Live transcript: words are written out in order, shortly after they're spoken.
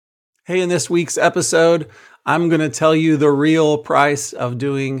Hey, in this week's episode, I'm going to tell you the real price of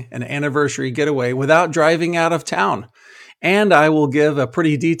doing an anniversary getaway without driving out of town. And I will give a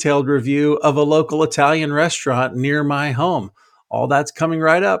pretty detailed review of a local Italian restaurant near my home. All that's coming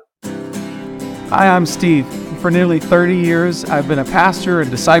right up. Hi, I'm Steve. For nearly 30 years, I've been a pastor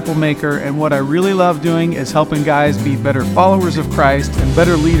and disciple maker, and what I really love doing is helping guys be better followers of Christ and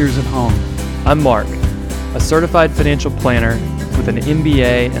better leaders at home. I'm Mark, a certified financial planner with an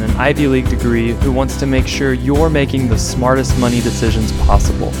MBA and an Ivy League degree who wants to make sure you're making the smartest money decisions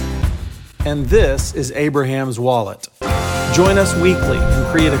possible. And this is Abraham's Wallet. Join us weekly and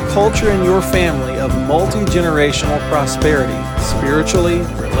create a culture in your family of multi-generational prosperity, spiritually,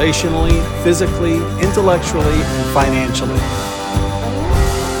 relationally, physically, intellectually, and financially.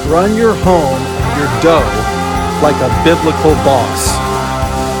 Run your home, your dough, like a biblical boss.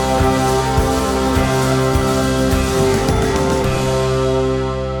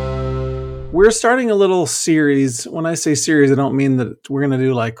 We're starting a little series. When I say series, I don't mean that we're going to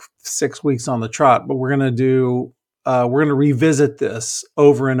do like 6 weeks on the trot, but we're going to revisit this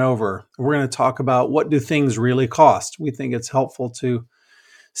over and over. We're going to talk about what do things really cost. We think it's helpful to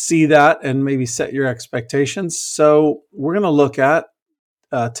see that and maybe set your expectations. So we're going to look at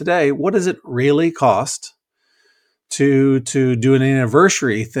today, what does it really cost to do an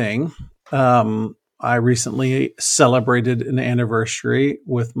anniversary thing? I recently celebrated an anniversary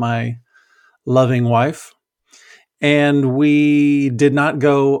with my loving wife, and we did not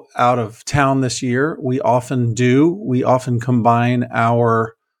go out of town this year. We often do. We often combine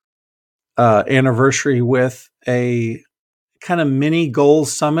our anniversary with a kind of mini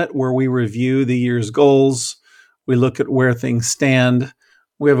goals summit where we review the year's goals. We look at where things stand.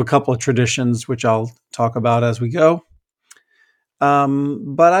 We have a couple of traditions, which I'll talk about as we go.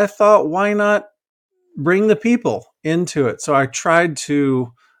 But I thought, why not bring the people into it? So I tried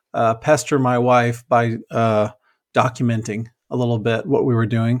to pester my wife by documenting a little bit what we were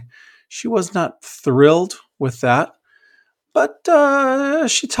doing. She was not thrilled with that, but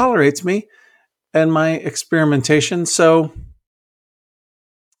she tolerates me and my experimentation. So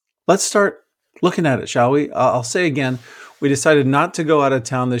let's start looking at it, shall we? I'll say again, we decided not to go out of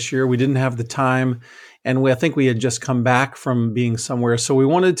town this year. We didn't have the time, and I think we had just come back from being somewhere. So we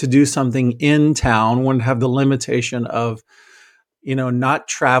wanted to do something in town, wanted to have the limitation of not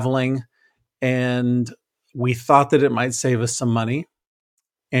traveling, and we thought that it might save us some money,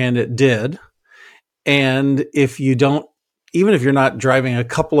 and it did. And even if you're not driving a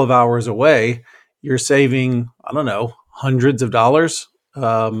couple of hours away, you're saving, I don't know, hundreds of dollars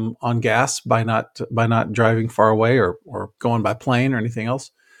on gas by not driving far away or going by plane or anything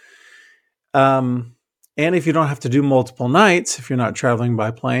else. And if you don't have to do multiple nights, if you're not traveling by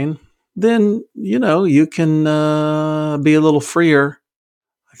plane, then, you can be a little freer,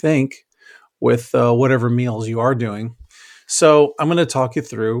 I think, with whatever meals you are doing. So I'm going to talk you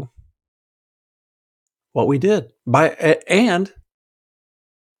through what we did. And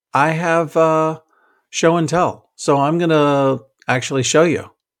I have show and tell. So I'm going to actually show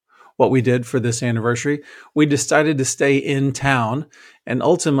you what we did for this anniversary. We decided to stay in town, and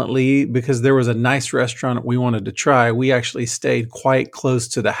ultimately, because there was a nice restaurant we wanted to try, we actually stayed quite close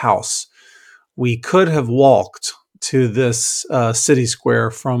to the house. We could have walked to this city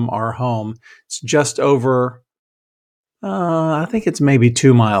square from our home. It's just over, I think it's maybe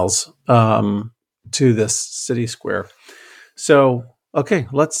 2 miles to this city square. So, okay,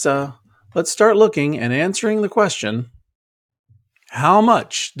 let's start looking and answering the question, how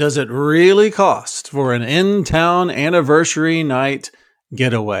much does it really cost for an in-town anniversary night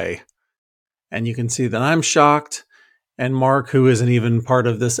getaway? And you can see that I'm shocked, and Mark, who isn't even part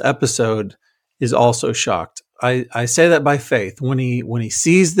of this episode, is also shocked. I say that by faith. When he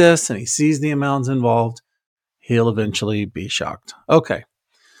sees this and he sees the amounts involved, he'll eventually be shocked. Okay,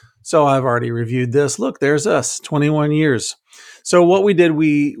 so I've already reviewed this. Look, there's us, 21 years. So what we did,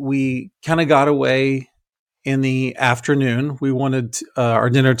 we kind of got away in the afternoon. We wanted our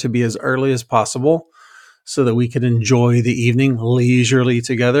dinner to be as early as possible so that we could enjoy the evening leisurely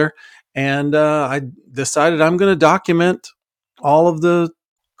together. And I decided I'm going to document all of the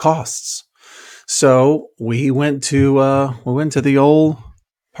costs. So we went to the old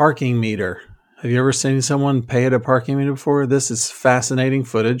parking meter. Have you ever seen someone pay at a parking meter before? This is fascinating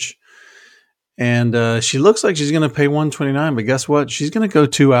footage. And she looks like she's going to pay $129, but guess what? She's going to go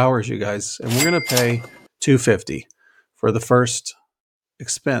 2 hours, you guys, and we're going to pay $250 for the first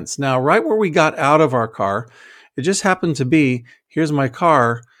expense. Now, right where we got out of our car, it just happened to be, here's my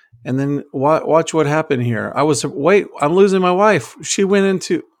car, and then watch what happened here. I'm losing my wife. She went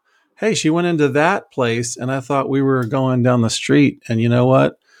into that place, and I thought we were going down the street, and you know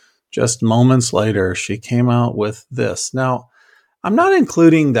what? just moments later, she came out with this. Now, I'm not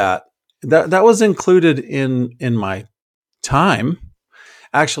including that. That was included in my time.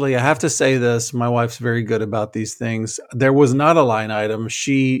 Actually, I have to say this. My wife's very good about these things. There was not a line item.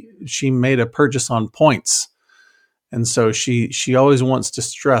 She made a purchase on points. And so she always wants to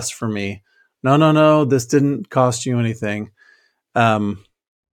stress for me, no, this didn't cost you anything. And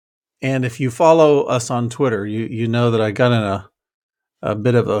if you follow us on Twitter, you know that I got in a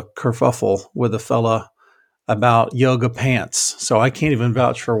bit of a kerfuffle with a fella about yoga pants. So I can't even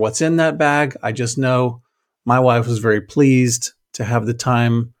vouch for what's in that bag. I just know my wife was very pleased to have the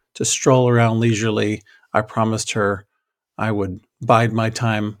time to stroll around leisurely. I promised her I would bide my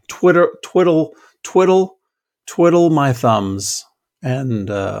time, twiddle my thumbs, and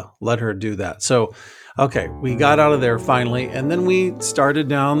let her do that. So, okay, we got out of there finally, and then we started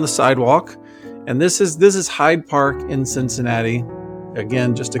down the sidewalk. And this is Hyde Park in Cincinnati.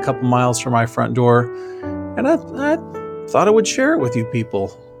 Again, just a couple miles from my front door. And I thought I would share it with you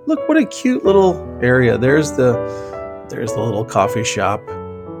people. Look, what a cute little area. There's the little coffee shop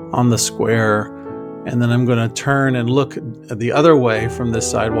on the square. And then I'm going to turn and look the other way from this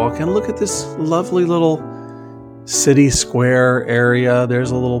sidewalk and look at this lovely little city square area.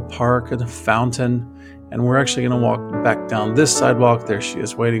 There's a little park and a fountain. And we're actually going to walk back down this sidewalk. There she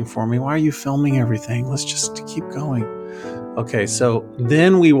is waiting for me. Why are you filming everything? Let's just keep going. Okay, so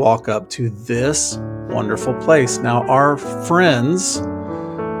then we walk up to this wonderful place. Now, our friends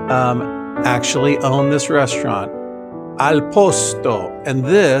actually own this restaurant, Al Posto. And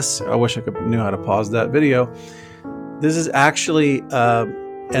this, I wish I knew how to pause that video. This is actually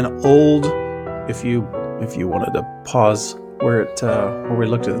an old, if you wanted to pause where we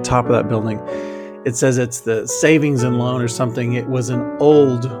looked at the top of that building, it says it's the savings and loan or something. It was an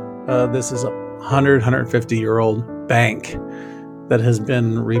old, this is a 150-year-old bank that has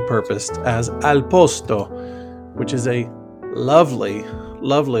been repurposed as Al Posto, which is a lovely,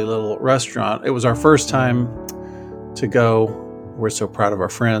 lovely little restaurant. It was our first time to go. We're so proud of our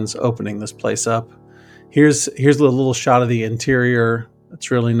friends opening this place up. Here's a little shot of the interior.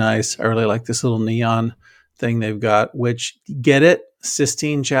 It's really nice. I really like this little neon thing they've got, which, get it?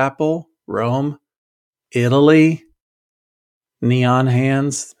 Sistine Chapel, Rome, Italy, neon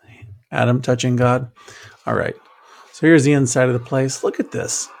hands, Adam touching God. All right. So here's the inside of the place. Look at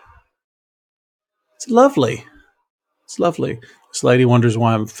this. It's lovely. It's lovely. This lady wonders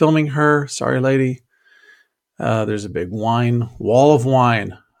why I'm filming her. Sorry, lady. There's a big wall of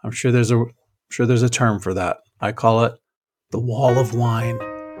wine. I'm sure there's a term for that. I call it the wall of wine.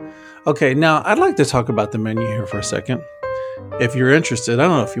 Okay, now I'd like to talk about the menu here for a second. If you're interested, I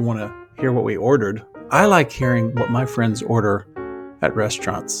don't know if you want to hear what we ordered. I like hearing what my friends order at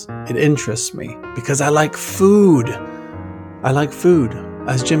restaurants. It interests me because I like food. I like food.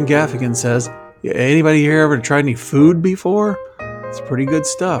 As Jim Gaffigan says, anybody here ever tried any food before? It's pretty good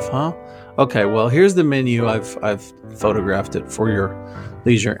stuff, huh? Okay, well, here's the menu. I've photographed it for your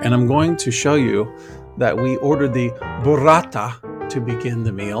leisure, and I'm going to show you that we ordered the burrata to begin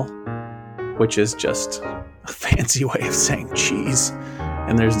the meal, which is just a fancy way of saying cheese.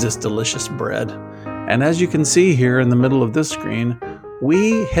 And there's this delicious bread. And as you can see here in the middle of this screen,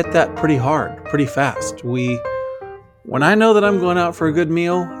 we hit that pretty hard, pretty fast. When I know that I'm going out for a good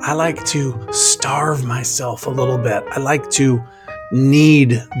meal, I like to starve myself a little bit. I like to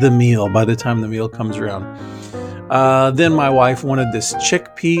need the meal by the time the meal comes around. Then my wife wanted this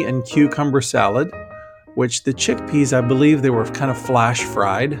chickpea and cucumber salad, which the chickpeas, I believe they were kind of flash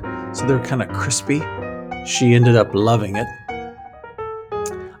fried, so they're kind of crispy. She ended up loving it.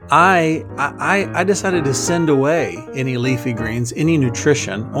 I decided to send away any leafy greens, any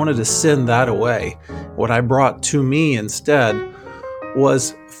nutrition. I wanted to send that away. What I brought to me instead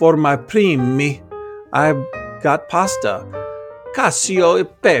was, for my primi, I got pasta, cacio e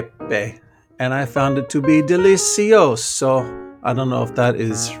pepe, and I found it to be delicioso. I don't know if that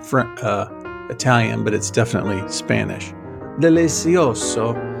is Italian, but it's definitely Spanish.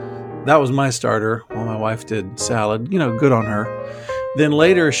 Delicioso. That was my starter while my wife did salad. Good on her. Then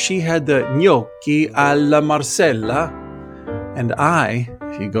later she had the gnocchi alla Marcella. And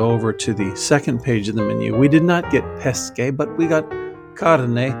if you go over to the second page of the menu, we did not get pesce, but we got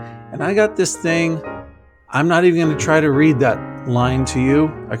carne. And I got this thing. I'm not even going to try to read that line to you.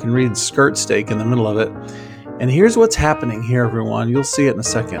 I can read skirt steak in the middle of it. And here's what's happening here, everyone. You'll see it in a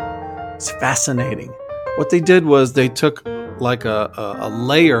second. It's fascinating. What they did was they took like a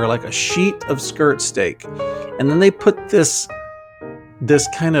layer, like a sheet of skirt steak, and then they put this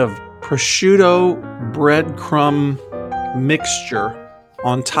kind of prosciutto breadcrumb mixture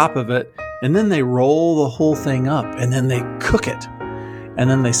on top of it, and then they roll the whole thing up, and then they cook it. and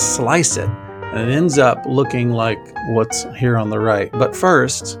then they slice it, and it ends up looking like what's here on the right. But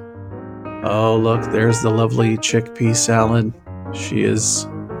first, oh, look, there's the lovely chickpea salad. She is,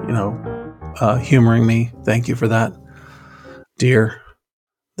 humoring me. Thank you for that, dear.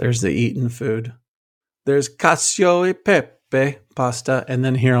 There's the eaten food. There's cacio e pepe pasta, and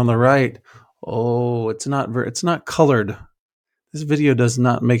then here on the right, oh, it's not colored. This video does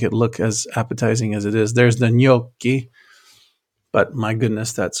not make it look as appetizing as it is. There's the gnocchi, but my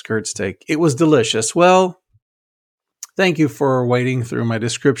goodness, that skirt steak. It was delicious. Well, thank you for wading through my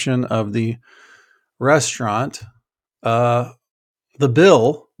description of the restaurant. The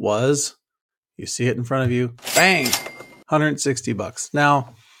bill was, you see it in front of you, bang, $160.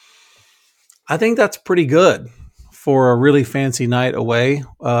 Now, I think that's pretty good for a really fancy night away.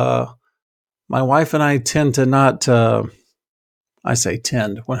 My wife and I tend to not, I say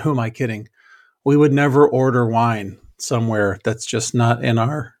tend, who am I kidding? We would never order wine somewhere that's just not in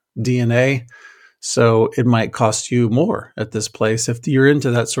our DNA. So it might cost you more at this place if you're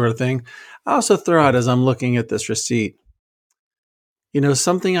into that sort of thing. I also throw out, as I'm looking at this receipt,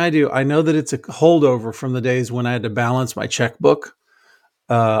 something I do. I know that it's a holdover from the days when I had to balance my checkbook.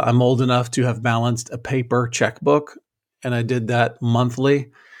 I'm old enough to have balanced a paper checkbook, and I did that monthly.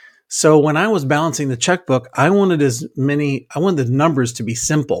 So when I was balancing the checkbook, I wanted the numbers to be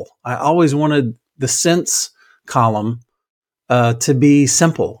simple. I always wanted the cents column to be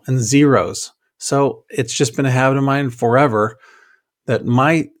simple and zeros. So it's just been a habit of mine forever that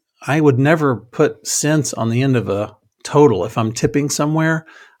I would never put cents on the end of a total. If I'm tipping somewhere,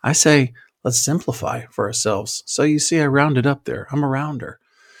 I say, let's simplify for ourselves. So you see, I rounded up there. I'm a rounder.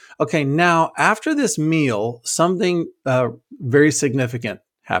 Okay, now after this meal, something very significant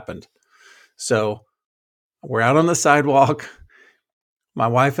happened. So we're out on the sidewalk. My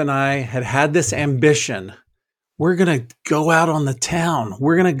wife and I had this ambition. We're going to go out on the town.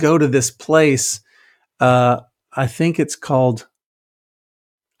 We're going to go to this place. I think it's called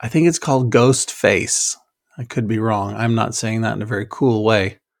Ghost Face. I could be wrong. I'm not saying that in a very cool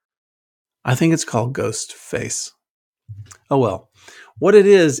way. I think it's called Ghost Face. Oh, well. What it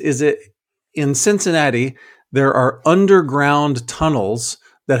is it in Cincinnati, there are underground tunnels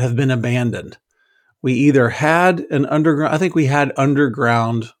that have been abandoned. We either had I think we had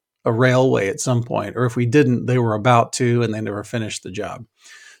a railway at some point, or if we didn't, they were about to, and they never finished the job.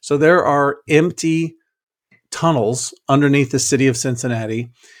 So there are empty tunnels underneath the city of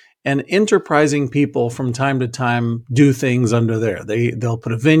Cincinnati, and enterprising people from time to time do things under there. They'll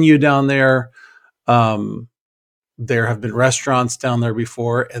put a venue down there. There have been restaurants down there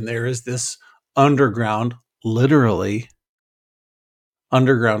before, and there is this literally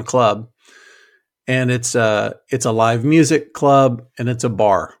underground club, and it's a live music club, and it's a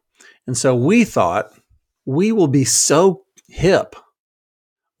bar. And so we thought, we will be so hip.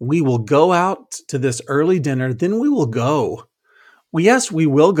 We will go out to this early dinner, then we will go. Yes, we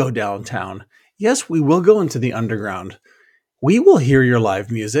will go downtown. Yes, we will go into the underground. We will hear your live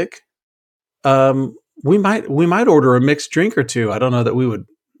music. We might order a mixed drink or two. I don't know that we would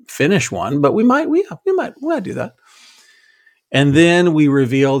finish one, but we might do that. And then we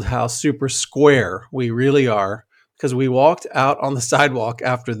revealed how super square we really are, because we walked out on the sidewalk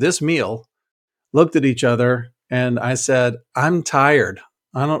after this meal, looked at each other, and I said, I'm tired.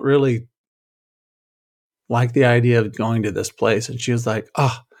 I don't really like the idea of going to this place. And she was like,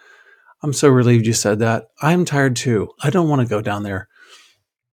 I'm so relieved you said that. I'm tired too. I don't want to go down there.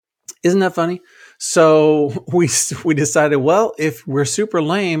 Isn't that funny? So we decided, well, if we're super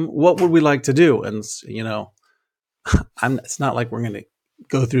lame, what would we like to do? And, it's not like we're going to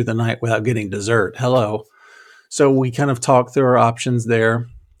go through the night without getting dessert. Hello. So we kind of talked through our options there.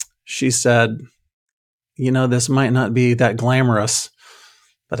 She said, this might not be that glamorous,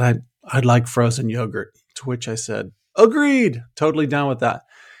 but I'd like frozen yogurt. To which I said, agreed, totally down with that.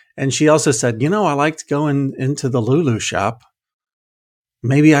 And she also said, I liked going into the Lulu shop.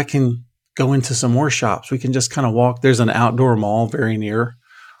 Maybe I can go into some more shops. We can just kind of walk. There's an outdoor mall very near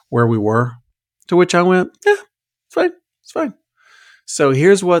where we were. To which I went, yeah, it's fine. So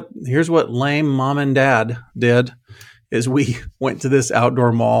here's what lame mom and dad did, is we went to this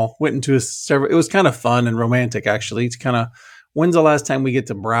outdoor mall, went into it was kind of fun and romantic, actually. It's kind of, when's the last time we get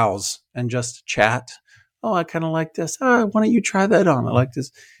to browse and just chat? Oh, I kind of like this. Why don't you try that on? I like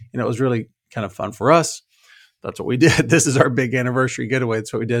this. It was really kind of fun for us. That's what we did. This is our big anniversary getaway.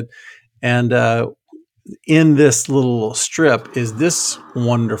 That's what we did. And in this little strip is this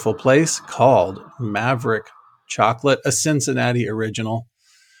wonderful place called Maverick Chocolate, a Cincinnati original.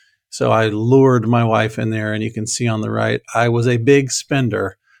 So I lured my wife in there, and you can see on the right, I was a big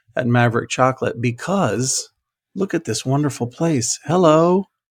spender at Maverick Chocolate because Look at this wonderful place. Hello.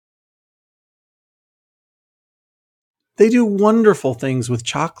 They do wonderful things with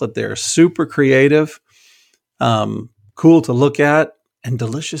chocolate there. Super creative, cool to look at, and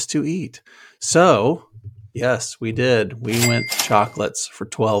delicious to eat. So, yes, we did. We went chocolates for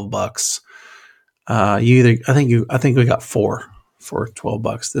 $12. I think we got four for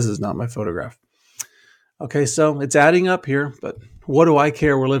 $12. This is not my photograph. Okay, so it's adding up here, but what do I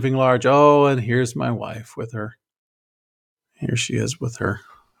care? We're living large. Oh, and here's my wife with her. Here she is with her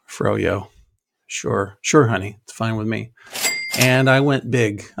froyo. Sure, honey. It's fine with me. And I went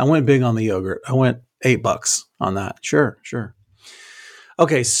big. I went big on the yogurt. I went $8 on that. Sure.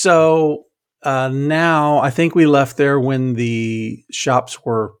 Okay, so now I think we left there when the shops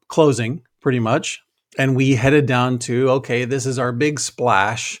were closing, pretty much. And we headed down to, okay, this is our big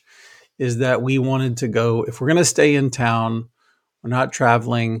splash, is that we wanted to go, if we're going to stay in town, we're not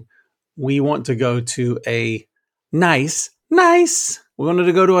traveling, we want to go to a nice, we wanted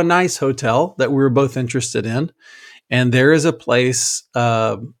to go to a nice hotel that we were both interested in. And there is a place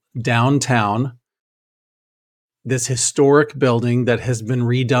downtown, this historic building that has been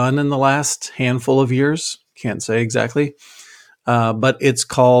redone in the last handful of years. Can't say exactly. But it's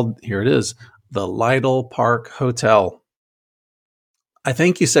called, here it is, the Lytle Park Hotel. I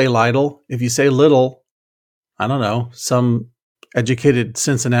think you say Lytle. If you say Little, I don't know, some educated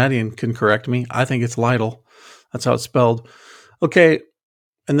Cincinnatian can correct me. I think it's Lytle. That's how it's spelled. Okay.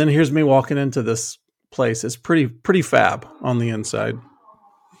 And then here's me walking into this place. It's pretty fab on the inside.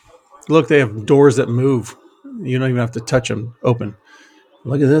 Look, they have doors that move. You don't even have to touch them open.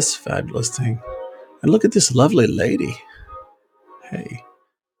 Look at this fabulous thing. And look at this lovely lady. Hey,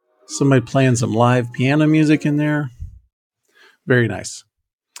 somebody playing some live piano music in there. Very nice.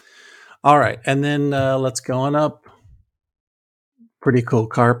 All right. And then let's go on up. Pretty cool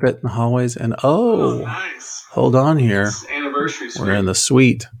carpet in the hallways. And nice. Hold on here. It's anniversary suite. We're in the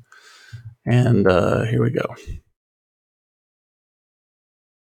suite. And here we go.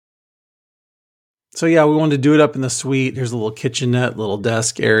 So yeah, we wanted to do it up in the suite. Here's a little kitchenette, little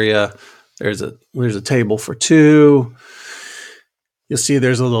desk area. There's a table for two. You'll see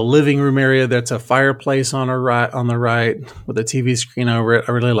there's a little living room area. That's a fireplace on the right with a TV screen over it.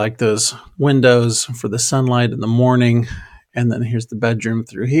 I really like those windows for the sunlight in the morning. And then here's the bedroom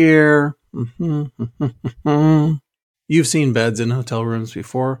through here. You've seen beds in hotel rooms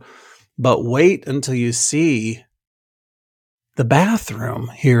before, but wait until you see the bathroom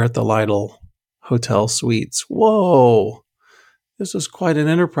here at the Lytle Hotel Suites. Whoa, this was quite an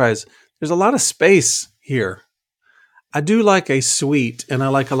enterprise. There's a lot of space here. I do like a suite, and I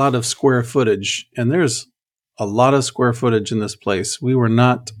like a lot of square footage, and there's a lot of square footage in this place. We were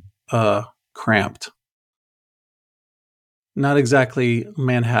not cramped. Not exactly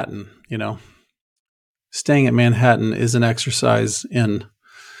Manhattan, you know. Staying at Manhattan is an exercise in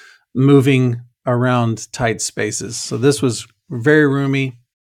moving around tight spaces. So this was very roomy.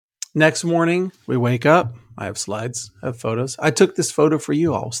 Next morning, we wake up. I have slides, I have photos. I took this photo for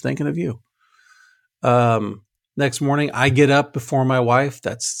you. I was thinking of you. Next morning, I get up before my wife.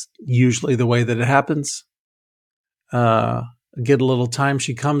 That's usually the way that it happens. Get a little time.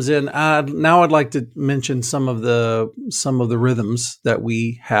 She comes in. Now I'd like to mention some of the rhythms that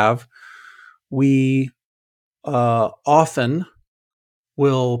we have. We often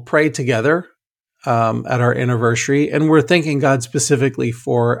will pray together at our anniversary, and we're thanking God specifically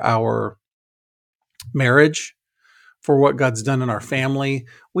for our marriage, for what God's done in our family.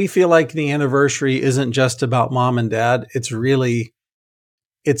 We feel like the anniversary isn't just about mom and dad. It's really,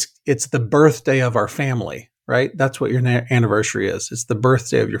 it's the birthday of our family, right? That's what your anniversary is. It's the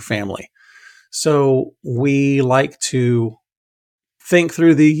birthday of your family. So we like to think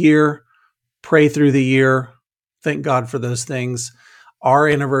through the year, pray through the year, thank God for those things. Our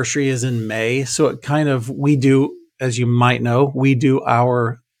anniversary is in May. So it kind of, we do, as you might know, we do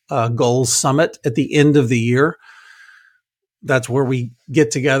our goals summit at the end of the year. That's where we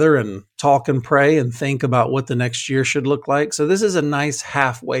get together and talk and pray and think about what the next year should look like. So this is a nice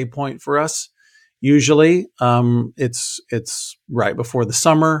halfway point for us. Usually, it's right before the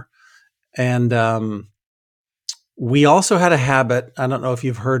summer. And we also had a habit. I don't know if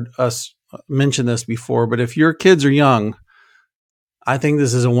you've heard us mention this before, but if your kids are young, I think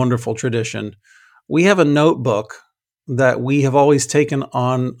this is a wonderful tradition. We have a notebook that we have always taken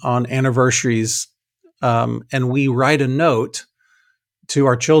on anniversaries, and we write a note to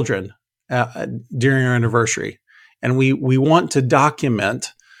our children during our anniversary, and we want to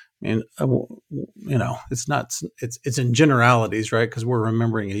document. And it's in generalities, right? Because we're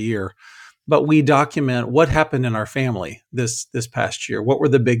remembering a year, but we document what happened in our family this past year. What were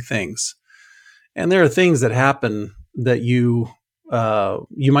the big things? And there are things that happen that you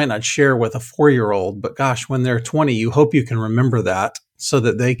might not share with a 4-year-old, but gosh, when they're 20, you hope you can remember that so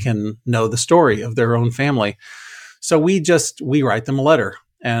that they can know the story of their own family. So we write them a letter,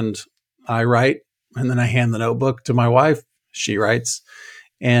 and I write, and then I hand the notebook to my wife. She writes,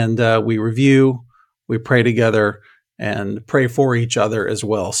 and we review, we pray together, and pray for each other as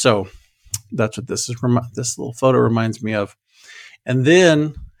well. So that's what this little photo reminds me of. And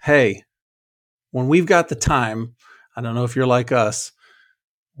then, hey, when we've got the time, I don't know if you're like us,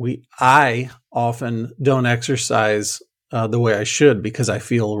 I often don't exercise the way I should because I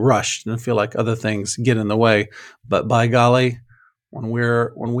feel rushed and I feel like other things get in the way. But by golly, when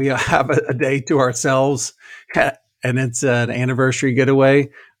we have a day to ourselves and it's an anniversary getaway,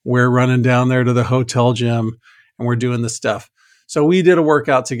 we're running down there to the hotel gym and we're doing the stuff. So we did a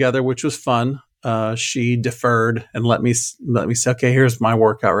workout together, which was fun. She deferred and let me say, okay, here's my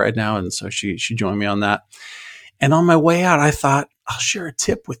workout right now. And so she joined me on that. And on my way out, I thought, I'll share a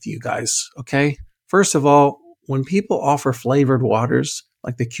tip with you guys. Okay. First of all, when people offer flavored waters,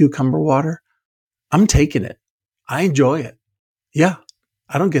 like the cucumber water, I'm taking it. I enjoy it. Yeah.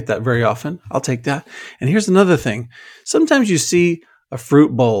 I don't get that very often. I'll take that. And here's another thing. Sometimes you see a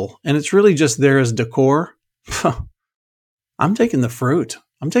fruit bowl and it's really just there as decor. I'm taking the fruit.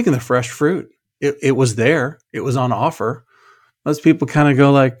 I'm taking the fresh fruit. It was there. It was on offer. Most people kind of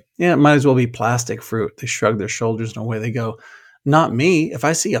go like, yeah, it might as well be plastic fruit. They shrug their shoulders and away they go. Not me. If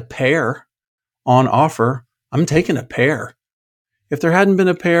I see a pear on offer, I'm taking a pear. If there hadn't been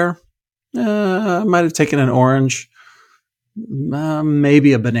a pear, I might have taken an orange,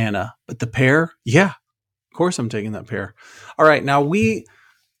 maybe a banana. But the pear, yeah, of course I'm taking that pear. All right, now we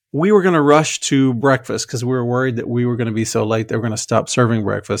were going to rush to breakfast because we were worried that we were going to be so late they were going to stop serving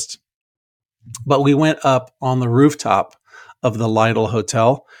breakfast. But we went up on the rooftop of the Lytle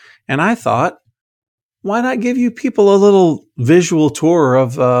Hotel, and I thought, why not give you people a little visual tour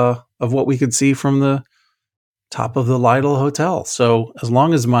of what we could see from the top of the Lytle Hotel? So as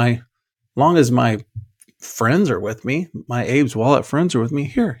long as my friends are with me, my Abe's Wallet friends are with me,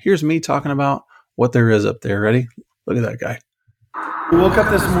 here's me talking about what there is up there. Ready? Look at that guy. We woke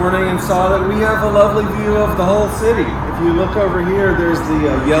up this morning and saw that we have a lovely view of the whole city. If you look over here, there's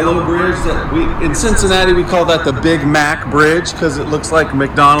the yellow bridge that in Cincinnati we call that the Big Mac Bridge because it looks like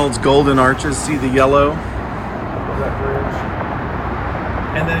McDonald's golden arches. See the yellow? That bridge.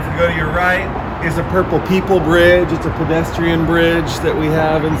 And then if you go to your right is a Purple People Bridge. It's a pedestrian bridge that we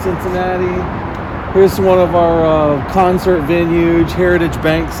have in Cincinnati. Here's one of our concert venues, Heritage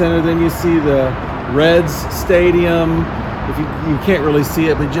Bank Center. Then you see the Reds Stadium. If you can't really see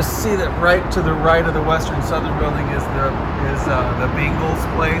it, but just see that right to the right of the Western Southern Building is the Bengals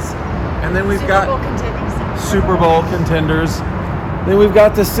place, and then we've got Super Bowl contenders. Then we've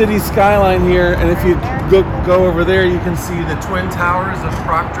got the city skyline here, and if you go over there, you can see the Twin Towers of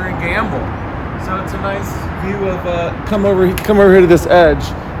Procter and Gamble. So it's a nice view of. Come over here to this edge.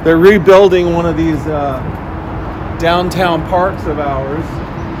 They're rebuilding one of these downtown parks of ours.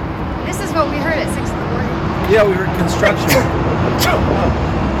 This is what we heard at 6 in the morning. Yeah, we heard construction.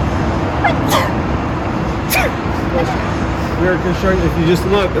 We heard construction. If you just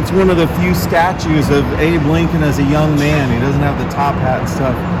look, it's one of the few statues of Abe Lincoln as a young man. He doesn't have the top hat and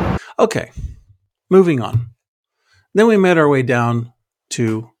stuff. Okay, moving on. Then we made our way down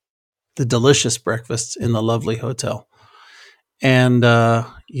to the delicious breakfasts in the lovely hotel. And, let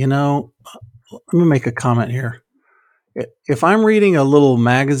me make a comment here. If I'm reading a little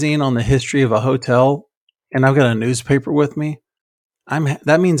magazine on the history of a hotel and I've got a newspaper with me,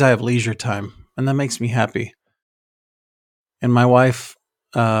 that means I have leisure time, and that makes me happy. And my wife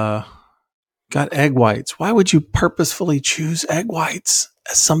got egg whites. Why would you purposefully choose egg whites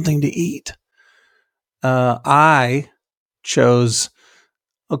as something to eat? I chose,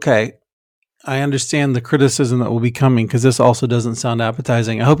 okay, I understand the criticism that will be coming because this also doesn't sound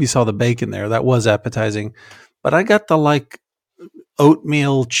appetizing. I hope you saw the bacon there. That was appetizing. But I got the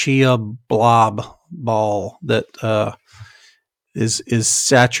oatmeal chia blob ball that is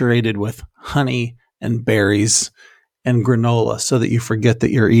saturated with honey and berries and granola so that you forget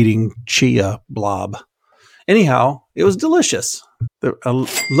that you're eating chia blob. Anyhow, it was delicious.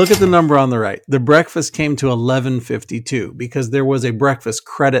 Look at the number on the right. The breakfast came to $11.52 because there was a breakfast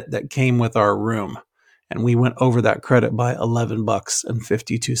credit that came with our room. And we went over that credit by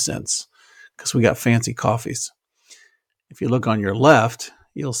 $11.52 because we got fancy coffees. If you look on your left,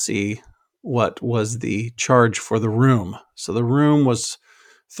 you'll see what was the charge for the room. So the room was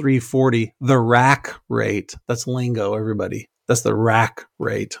 $340. The rack rate, that's lingo, everybody. That's the rack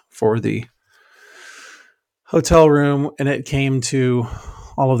rate for the hotel room, and it came to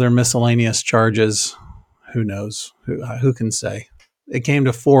all of their miscellaneous charges. Who knows? Who can say? It came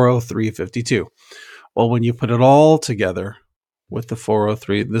to $403.52. Well, when you put it all together with the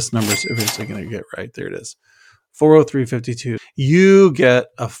 403, this number's eventually going to get right. There it is. 403.52. You get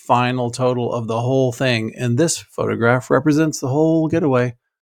a final total of the whole thing. And this photograph represents the whole getaway.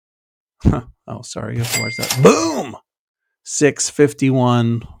 Oh, sorry. You have to watch that. Boom!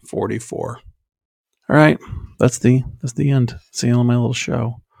 $651.44. All right. That's the end. That's the end of my little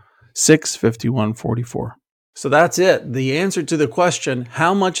show. $651.44. So that's it. The answer to the question,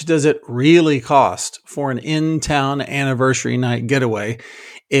 how much does it really cost for an in-town anniversary night getaway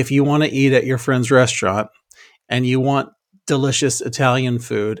if you want to eat at your friend's restaurant and you want delicious Italian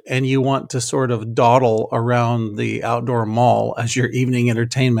food and you want to sort of dawdle around the outdoor mall as your evening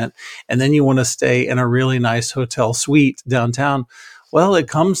entertainment, and then you want to stay in a really nice hotel suite downtown? Well, it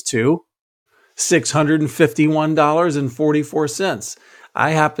comes to $651.44.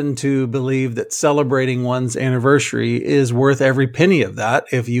 I happen to believe that celebrating one's anniversary is worth every penny of that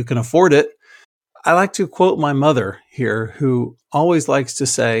if you can afford it. I like to quote my mother here, who always likes to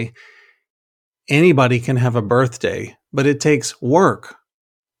say, anybody can have a birthday, but it takes work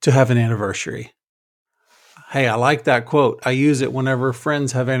to have an anniversary. Hey, I like that quote. I use it whenever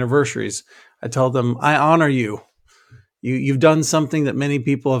friends have anniversaries. I tell them, I honor you. You've done something that many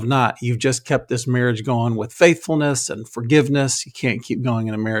people have not. You've just kept this marriage going with faithfulness and forgiveness. You can't keep going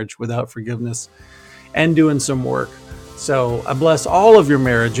in a marriage without forgiveness and doing some work. So I bless all of your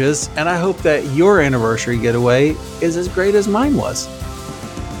marriages, and I hope that your anniversary getaway is as great as mine was.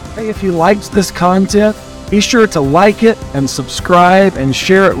 Hey, if you liked this content, be sure to like it and subscribe and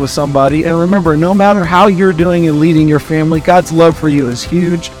share it with somebody. And remember, no matter how you're doing and leading your family, God's love for you is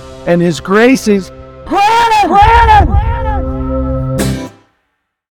huge, and His grace is great.